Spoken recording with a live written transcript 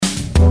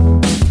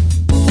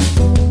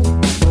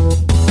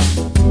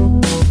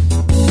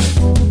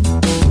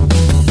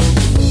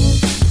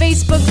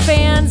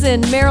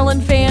fans and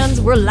Maryland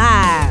fans, we're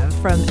live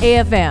from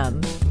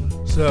AFM.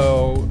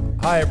 So,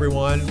 hi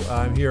everyone.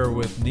 I'm here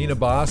with Nina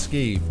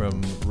Boski,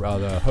 from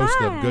the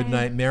host of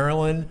Goodnight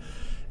Maryland,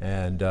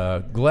 and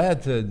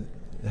glad to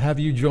have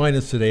you join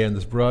us today on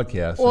this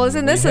broadcast. Well,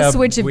 isn't this a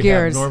switch of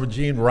gears? We have Norma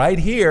Jean right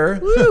here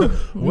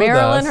with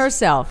Maryland us.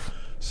 herself.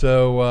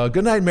 So,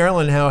 Goodnight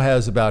Maryland now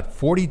has about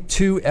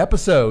 42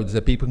 episodes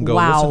that people can go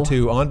listen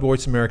to on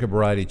VoiceAmerica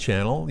Variety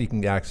Channel. You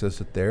can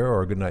access it there,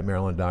 or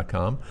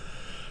goodnightmaryland.com.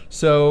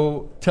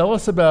 So, tell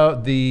us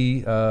about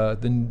the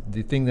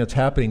thing that's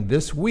happening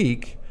this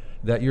week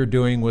that you're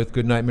doing with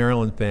Goodnight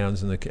Maryland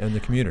fans and the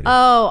community.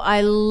 Oh,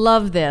 I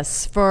love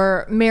this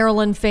for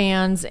Maryland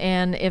fans,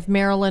 and if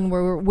Maryland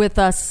were with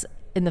us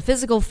in the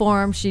physical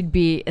form, she'd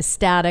be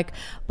ecstatic,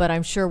 but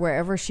I'm sure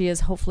wherever she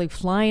is, hopefully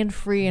flying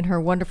free in her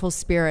wonderful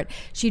spirit,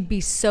 she'd be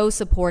so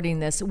supporting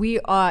this. We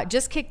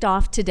just kicked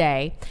off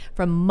today.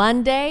 From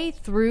Monday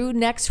through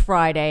next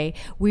Friday,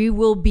 we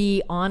will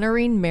be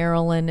honoring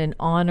Maryland and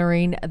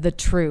honoring the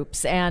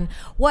troops. And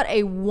what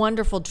a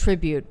wonderful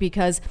tribute,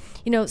 because,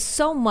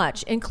 so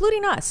much,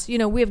 including us,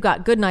 we've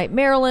got Goodnight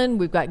Maryland,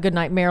 we've got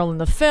Goodnight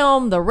Maryland, the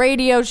film, the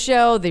radio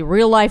show, the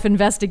real life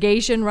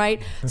investigation,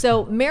 right?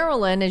 So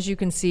Maryland, as you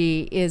can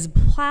see, is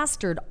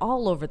plastered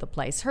all over the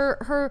place.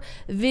 Her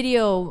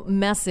video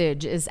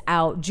message is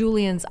out.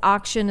 Julian's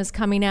auction is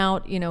coming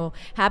out.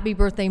 Happy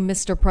birthday,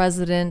 Mr.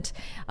 President.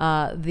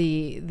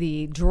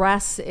 The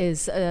dress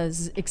is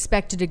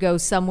expected to go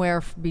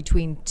somewhere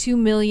between $2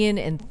 million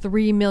and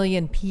 $3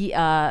 million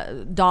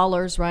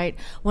dollars. Right,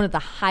 one of the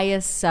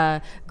highest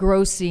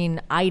grossing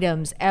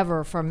items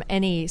ever from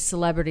any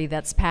celebrity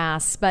that's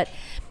passed. But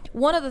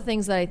one of the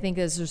things that I think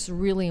is just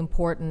really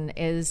important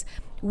is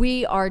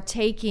we are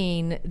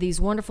taking these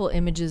wonderful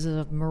images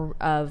of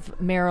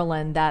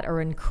Maryland that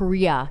are in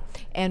Korea,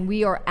 and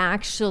we are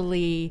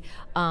actually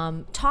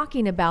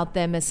talking about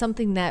them as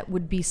something that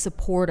would be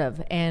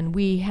supportive. And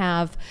we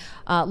have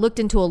looked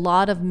into a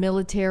lot of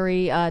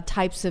military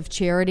types of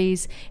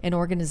charities and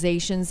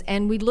organizations,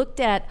 and we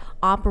looked at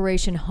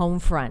Operation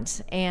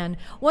Homefront. And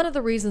one of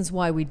the reasons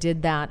why we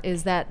did that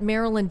is that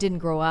Maryland didn't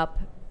grow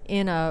up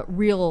in a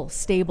real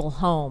stable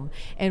home.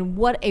 And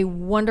what a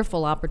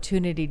wonderful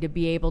opportunity to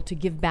be able to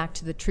give back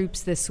to the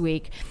troops this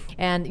week.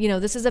 And,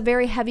 this is a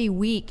very heavy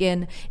week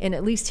in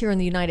at least here in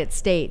the United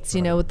States,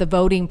 with the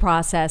voting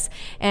process.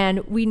 And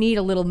we need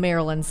a little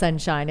Maryland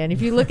sunshine. And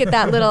if you look at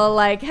that little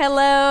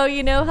hello,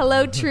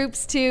 hello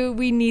troops too,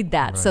 we need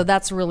that. Right. So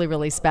that's really,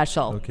 really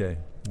special. Okay,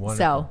 wonderful.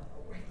 So.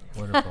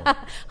 Wonderful.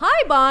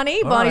 Hi,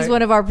 Bonnie. Bonnie's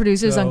one of our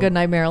producers on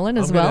Goodnight Maryland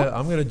as well.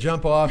 I'm going to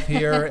jump off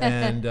here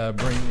and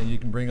you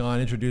can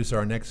introduce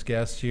our next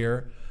guest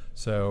here.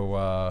 So,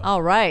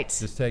 all right.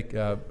 Just take,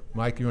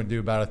 Mike, you want to do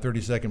about a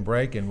 30-second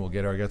break, and we'll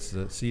get our guests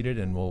seated,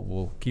 and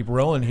we'll keep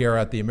rolling here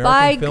at the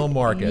American Film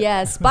Market.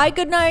 Yes. Bye,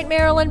 Goodnight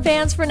Maryland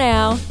fans for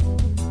now.